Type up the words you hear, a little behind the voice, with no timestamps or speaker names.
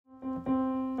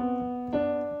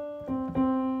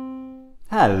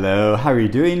Hello, how are you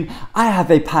doing? I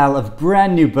have a pile of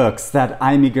brand new books that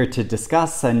I'm eager to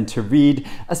discuss and to read,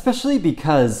 especially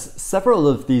because several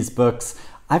of these books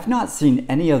I've not seen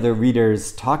any other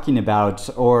readers talking about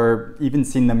or even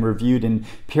seen them reviewed in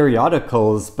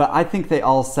periodicals, but I think they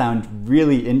all sound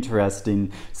really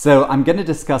interesting. So I'm going to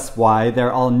discuss why.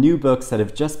 They're all new books that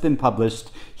have just been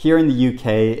published here in the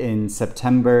UK in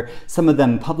September. Some of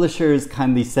them publishers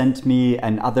kindly sent me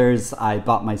and others I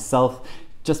bought myself,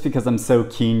 just because I'm so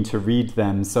keen to read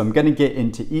them. So I'm going to get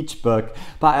into each book,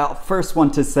 but I first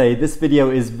want to say this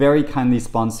video is very kindly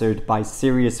sponsored by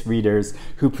Serious Readers,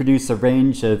 who produce a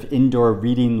range of indoor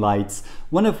reading lights,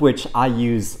 one of which I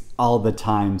use all the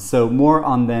time, so more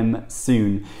on them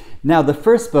soon. Now, the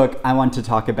first book I want to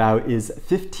talk about is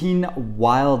 15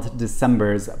 Wild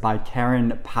Decembers by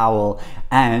Karen Powell.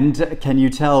 And can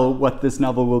you tell what this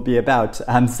novel will be about?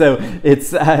 So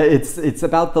it's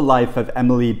about the life of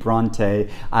Emily Bronte.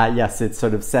 Yes, it's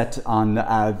sort of set on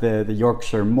the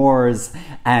Yorkshire moors,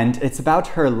 and it's about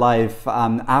her life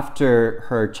after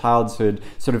her childhood,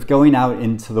 sort of going out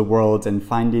into the world and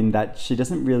finding that she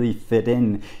doesn't really fit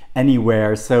in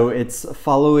anywhere. So it's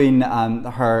following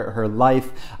her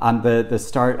life, the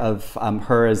start of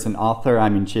her as an author. I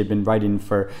mean, she had been writing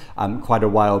for quite a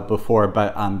while before,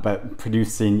 but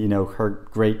producing, you know, her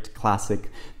great classic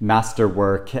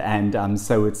masterwork, and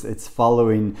so it's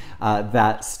following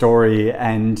that story.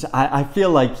 And I feel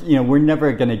like, you know, we're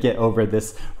never going to get over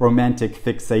this romantic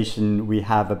fixation we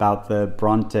have about the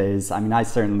Brontes. I mean, I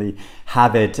certainly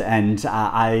have it, and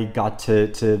I got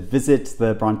to visit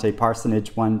the Bronte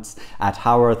parsonage once at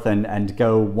Haworth and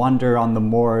go wander on the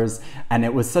moors, and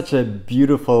it was such a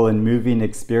beautiful and moving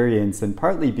experience, and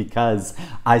partly because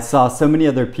I saw so many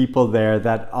other people there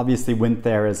that obviously went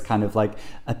there as kind of like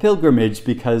a pilgrimage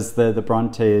because the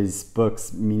Brontes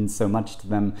books mean so much to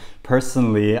them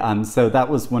personally. So that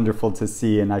was wonderful to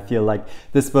see, and I feel like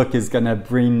this book is going to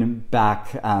bring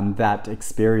back that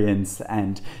experience.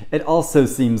 And it also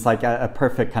seems like a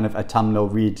perfect kind of autumnal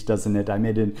read, doesn't it? I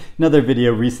made another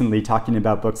video recently talking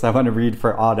about books I want to read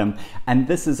for autumn, and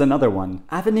this is another one.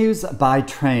 Avenues by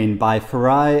Train by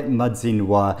Farai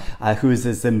Mudzingwa, who is a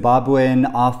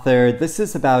Zimbabwean author. This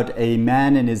is about a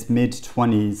man in his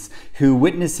mid-20s who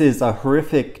witnesses a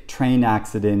horrific train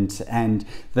accident and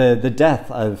the death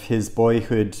of his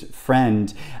boyhood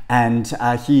friend, and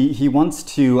he wants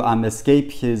to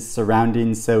escape his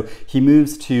surroundings, so he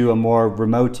moves to a more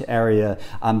remote area,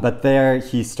 but there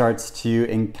he starts to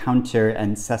encounter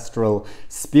ancestral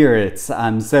spirits.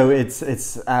 So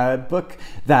it's a book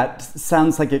that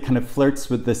sounds like it kind of flirts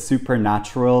with the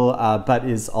supernatural, but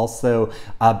is also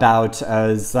about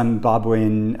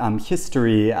Zimbabwean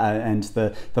history and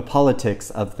the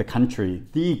politics of the country.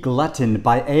 The Glutton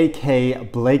by A.K.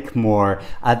 Blakemore.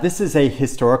 This is a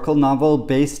historical novel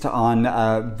based on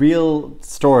a real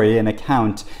story, an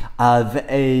account of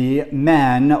a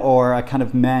man, or a kind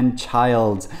of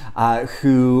man-child,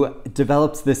 who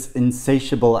develops this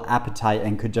insatiable appetite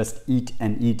and could just eat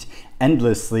and eat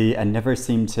endlessly and never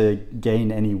seem to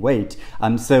gain any weight.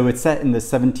 So it's set in the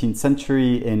 17th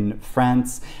century in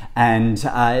France, and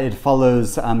it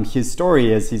follows his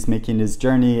story as he's making his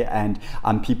journey, and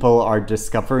people are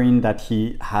discovering that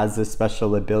he has a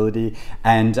special ability,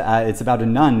 and it's about a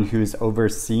nun who's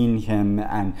overseeing him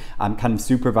and kind of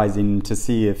supervising him to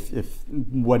see if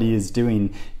what he is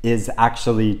doing is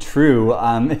actually true.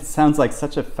 It sounds like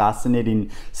such a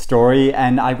fascinating story,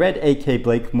 and I read A.K.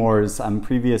 Blakemore's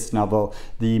previous novel,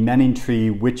 The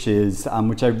Manningtree Witches,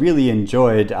 which I really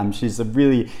enjoyed. She's a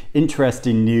really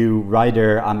interesting new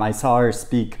writer. I saw her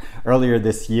speak earlier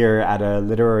this year at a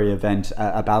literary event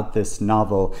about this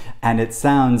novel, and it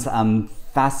sounds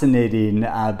fascinating,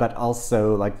 but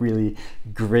also like really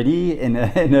gritty in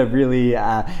a really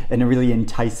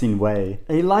enticing way.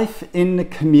 A Life in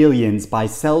Chameleons by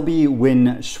Selby,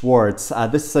 Wynn, Schwartz.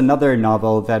 This is another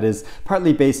novel that is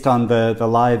partly based on the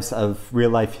lives of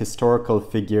real-life historical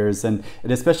figures, and it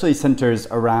especially centers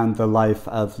around the life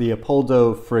of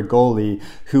Leopoldo Frigoli,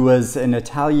 who was an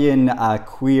Italian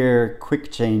queer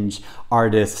quick change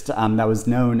artist that was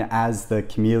known as the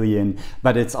Chameleon,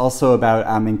 but it's also about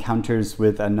encounters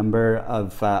with a number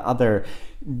of other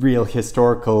real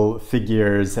historical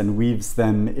figures and weaves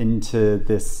them into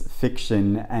this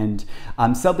fiction. And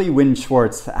Selby Wynn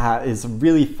Schwartz is a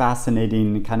really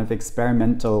fascinating kind of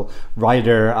experimental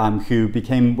writer who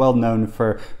became well known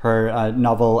for her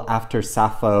novel After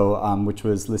Sappho, which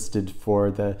was listed for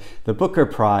the Booker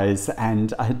Prize,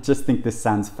 and I just think this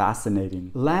sounds fascinating.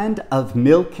 Land of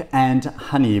Milk and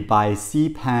Honey by C.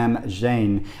 Pam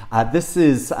Jane. This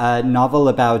is a novel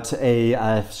about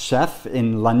a chef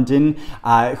in London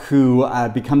who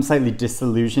becomes slightly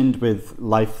disillusioned with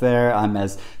life there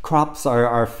as crops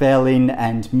are failing,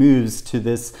 and moves to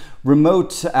this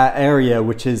remote area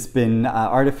which has been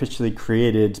artificially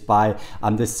created by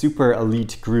this super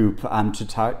elite group to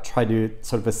try to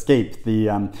sort of escape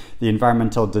the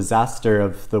environmental disaster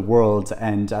of the world.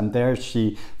 And there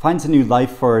she finds a new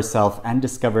life for herself and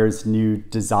discovers new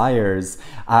desires.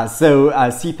 So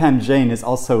C.Pam Jane is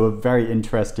also a very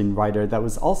interesting writer that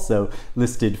was also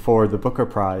listed for the Booker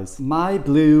Prize. My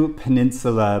Blue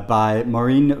Peninsula by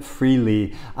Maureen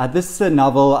Freely. This is a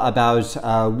novel about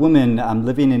a woman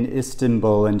living in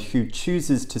Istanbul and who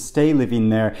chooses to stay living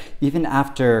there even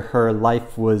after her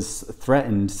life was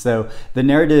threatened. So the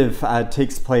narrative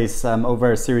takes place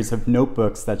over a series of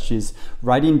notebooks that she's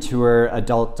writing to her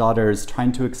adult daughters,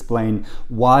 trying to explain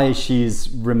why she's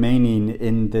remaining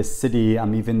in this city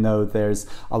even though there's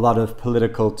a lot of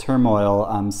political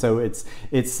turmoil. So it's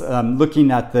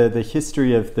looking at the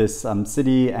history of this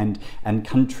city and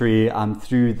country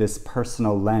through this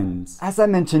personal lens. As I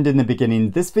mentioned in the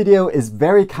beginning, this video is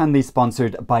very kindly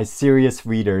sponsored by Serious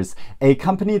Readers, a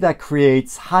company that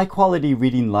creates high-quality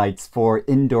reading lights for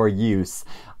indoor use.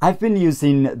 I've been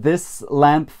using this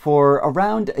lamp for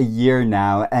around a year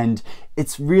now, and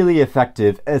it's really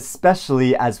effective,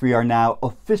 especially as we are now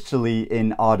officially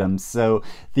in autumn. So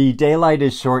the daylight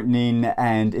is shortening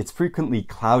and it's frequently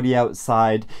cloudy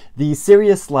outside. The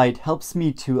Serious light helps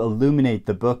me to illuminate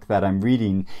the book that I'm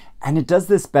reading, and it does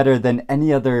this better than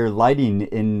any other lighting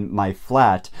in my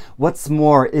flat. What's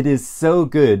more, it is so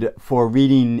good for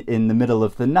reading in the middle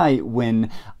of the night when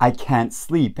I can't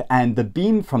sleep, and the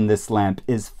beam from this lamp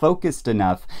is focused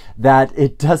enough that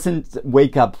it doesn't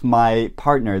wake up my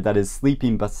partner that is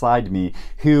sleeping beside me,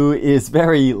 who is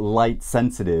very light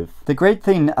sensitive. The great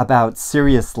thing about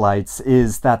Serious lights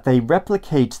is that they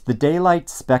replicate the daylight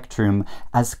spectrum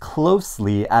as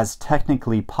closely as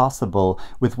technically possible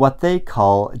with what they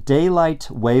call daylight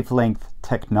wavelength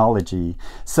technology.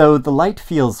 So the light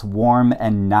feels warm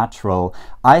and natural.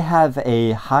 I have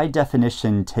a high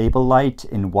definition table light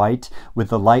in white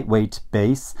with a lightweight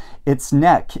base. Its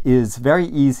neck is very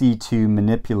easy to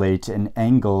manipulate and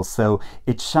angle, so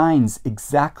it shines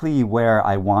exactly where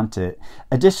I want it.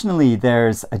 Additionally,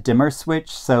 there's a dimmer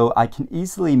switch, so I can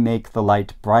easily make the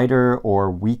light brighter or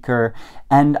weaker,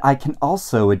 and I can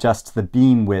also adjust the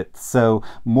beam width, so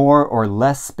more or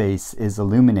less space is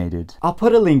illuminated. I'll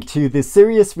put a link to this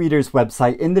Serious Readers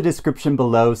website in the description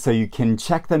below so you can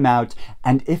check them out,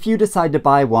 and if you decide to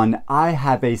buy one, I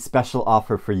have a special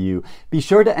offer for you. Be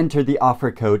sure to enter the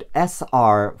offer code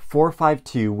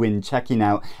SR452 when checking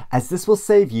out, as this will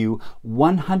save you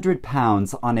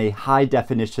 £100 on a high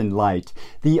definition light.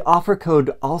 The offer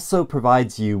code also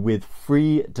provides you with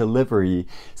free delivery.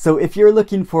 So if you're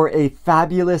looking for a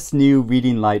fabulous new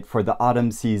reading light for the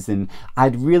autumn season,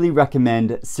 I'd really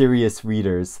recommend Serious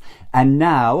Readers. And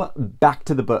now, back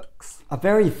to the books. A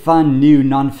very fun new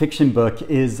nonfiction book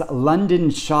is London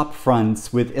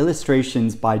Shopfronts, with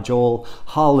illustrations by Joel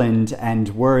Holland and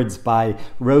words by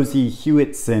Rosie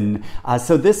Hewitson.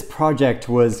 So this project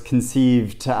was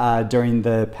conceived during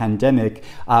the pandemic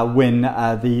when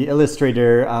the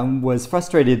illustrator was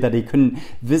frustrated that he couldn't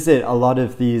visit a lot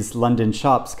of these London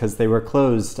shops because they were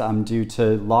closed due to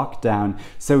lockdown.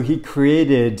 So he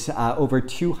created over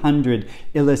 200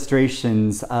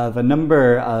 illustrations of a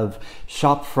number of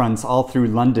shop fronts all through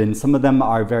London. Some of them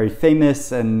are very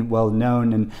famous and well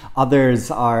known, and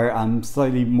others are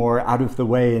slightly more out of the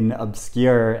way and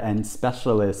obscure and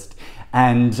specialist.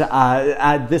 And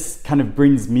this kind of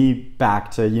brings me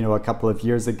back to, a couple of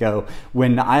years ago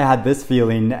when I had this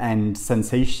feeling and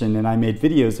sensation, and I made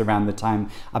videos around the time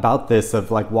about this, of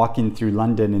like walking through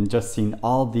London and just seeing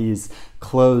all these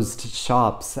closed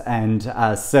shops. And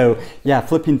so yeah,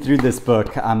 flipping through this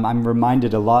book, I'm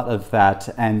reminded a lot of that.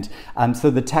 And so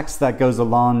the text that goes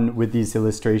along with these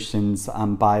illustrations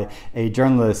by a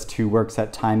journalist who works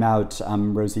at Time Out,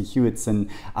 Rosie Hewitson,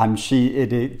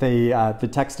 the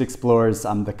text explores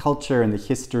the culture and the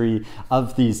history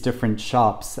of these different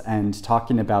shops and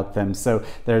talking about them. So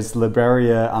there's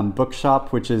Libreria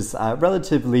Bookshop, which is a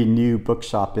relatively new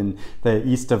bookshop in the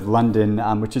east of London,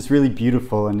 which is really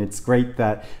beautiful, and it's great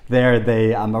that there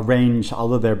they arrange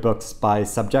all of their books by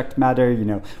subject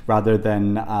matter, rather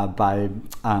than by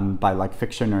by like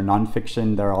fiction or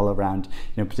nonfiction. They're all around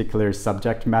particular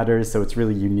subject matters, so it's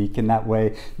really unique in that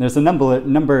way. There's a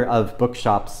number of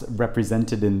bookshops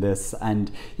represented in this,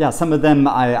 and yeah, some of them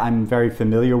I'm very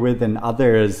familiar with, and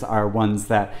others are ones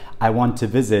that I want to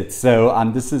visit.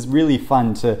 So this is really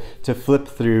fun to flip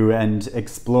through and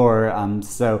explore.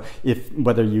 So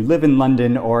whether you live in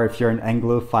London or if you're an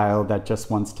Anglophile that just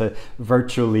wants to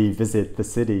virtually visit the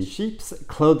city. Sheep's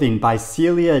Clothing by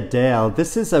Celia Dale.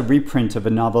 This is a reprint of a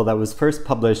novel that was first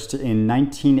published in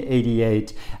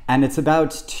 1988, and it's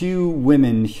about two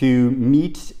women who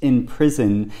meet in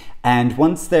prison, and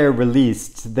once they're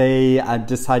released, they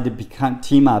decide to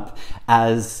team up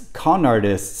as con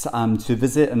artists to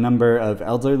visit a number of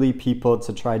elderly people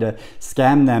to try to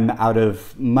scam them out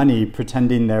of money,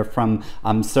 pretending they're from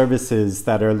services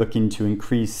that are looking to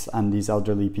increase these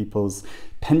elderly people's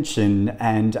pension.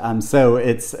 And so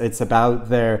it's about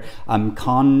their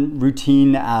con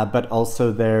routine, but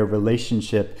also their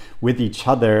relationship with each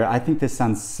other. I think this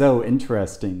sounds so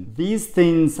interesting. These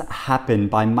Things Happen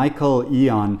by Michael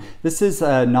Eon. This is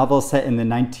a novel set in the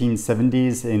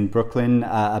 1970s in Brooklyn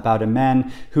about a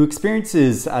man who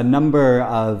experiences a number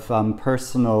of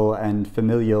personal and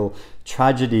familial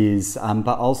tragedies,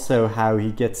 but also how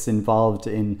he gets involved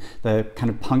in the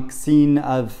kind of punk scene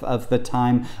of the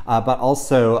time, but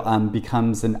also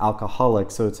becomes an alcoholic.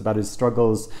 So it's about his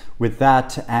struggles with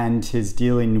that and his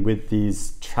dealing with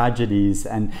these tragedies.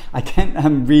 And I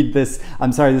can't read this,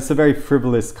 I'm sorry, this is a very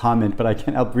frivolous comment, but I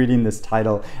can't help reading this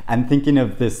title and thinking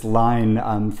of this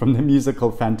line from the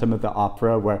musical Phantom of the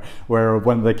Opera where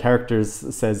one of the characters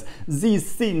says,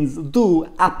 "These things do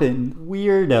happen."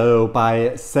 Weirdo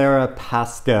by Sara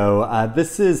Pascoe.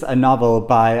 This is a novel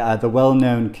by the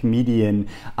well-known comedian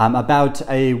about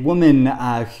a woman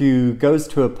who goes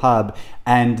to a pub,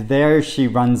 and there she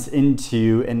runs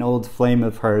into an old flame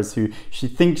of hers who she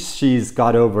thinks she's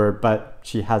got over, but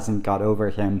she hasn't got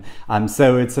over him.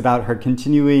 So it's about her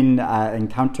continuing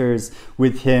encounters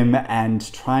with him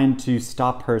and trying to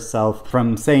stop herself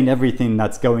from saying everything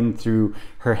that's going through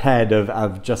her head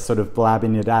of just sort of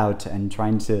blabbing it out and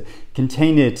trying to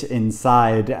contain it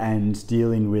inside and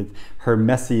dealing with her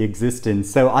messy existence.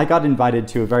 So I got invited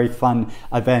to a very fun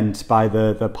event by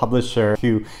the publisher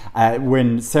who,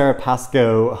 when Sara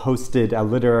Pascoe hosted a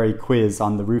literary quiz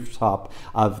on the rooftop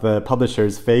of the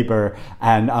publisher's Faber,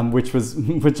 and which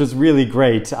was really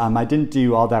great. I didn't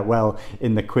do all that well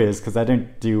in the quiz because I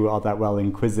don't do all that well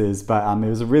in quizzes, but it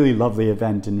was a really lovely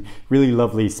event and really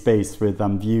lovely space with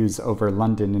views over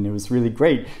London, and it was really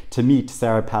great to meet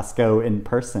Sara Pascoe in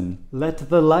person. Let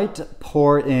the Light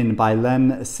Pour In by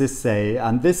Lemn Sissay.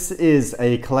 This is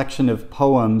a collection of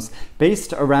poems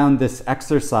based around this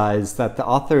exercise that the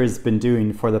author has been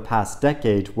doing for the past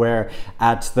decade, where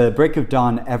at the break of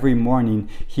dawn every morning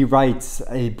he writes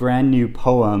a brand new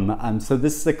poem. So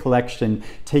this is a collection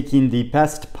taking the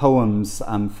best poems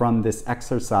from this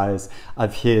exercise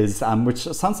of his, which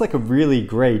sounds like a really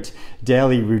great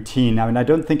daily routine. I mean, I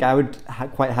don't think I would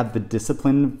quite have the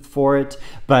discipline for it,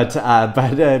 but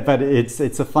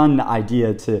it's a fun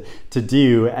idea to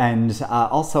do. And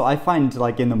also I find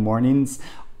like in the mornings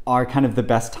are kind of the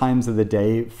best times of the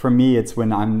day. For me, it's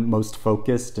when I'm most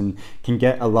focused and can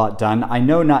get a lot done. I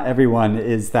know not everyone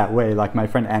is that way. Like my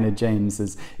friend Anna James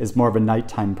is more of a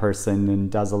nighttime person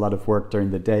and does a lot of work during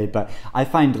the day. But I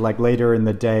find like later in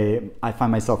the day, I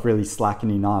find myself really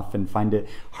slackening off and find it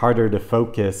harder to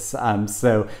focus.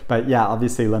 But yeah,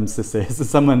 obviously Lemn Sissay is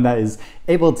someone that is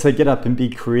able to get up and be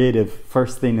creative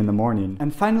first thing in the morning.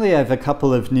 And finally, I have a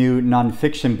couple of new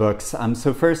nonfiction books.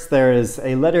 So first there is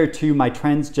A Letter to My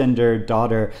Transgendered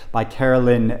Daughter by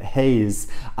Carolyn Hayes.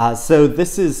 So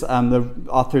this is the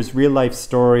author's real life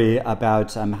story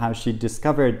about how she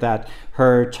discovered that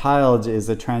her child is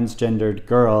a transgendered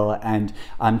girl, and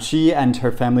she and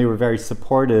her family were very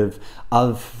supportive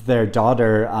of their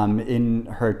daughter in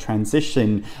her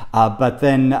transition, but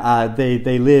then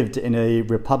they lived in a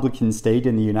Republican state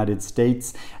in the United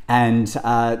States, and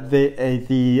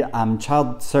the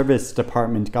Child Service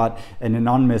Department got an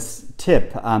anonymous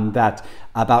tip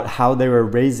about how they were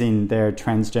raising their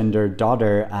transgender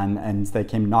daughter, and they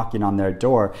came knocking on their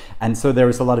door. And so there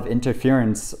was a lot of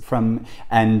interference from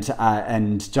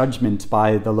and judgment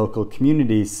by the local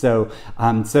community. So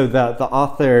the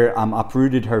author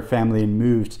uprooted her family and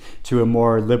moved to a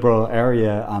more liberal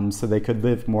area so they could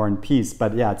live more in peace.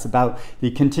 But yeah, it's about the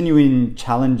continuing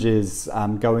challenges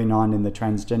going on in the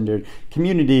transgender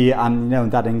community.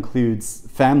 That includes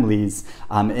families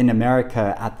in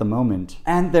America at the moment. moment.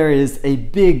 And there is a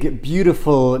big,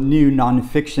 beautiful new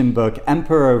nonfiction book,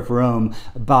 Emperor of Rome,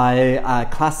 by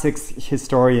classics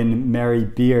historian Mary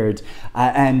Beard.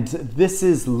 And this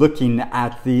is looking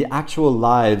at the actual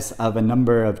lives of a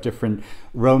number of different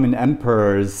Roman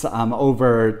emperors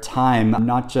over time,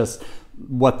 not just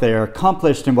what they're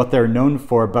accomplished and what they're known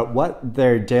for, but what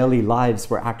their daily lives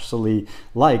were actually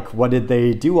like. What did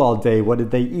they do all day? What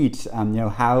did they eat?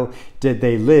 How did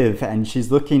they live? And she's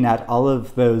looking at all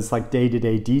of those like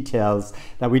day-to-day details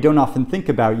that we don't often think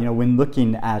about, when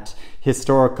looking at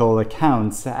historical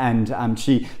accounts. And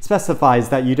she specifies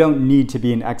that you don't need to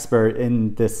be an expert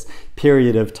in this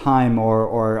period of time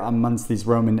or amongst these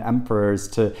Roman emperors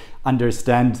to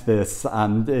understand this.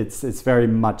 It's very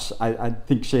much, I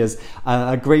think she has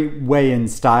a great way and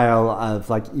style of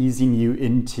like easing you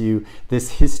into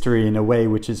this history in a way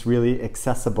which is really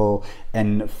accessible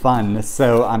and fun.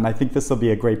 So I think this will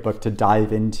be a great book to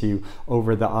dive into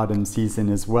over the autumn season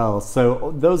as well.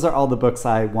 So those are all the books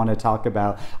I want to talk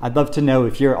about. I'd love to know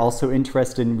if you're also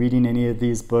interested in reading any of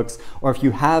these books, or if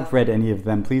you have read any of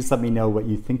them, please let me know what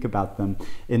you think about them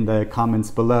in the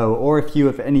comments below. Or if you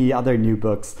have any other new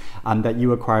books that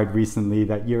you acquired recently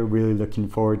that you're really looking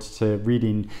forward to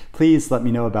reading, please let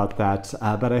me know about that.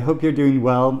 But I hope you're doing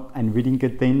well and reading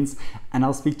good things, and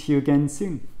I'll speak to you again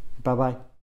soon. Bye-bye.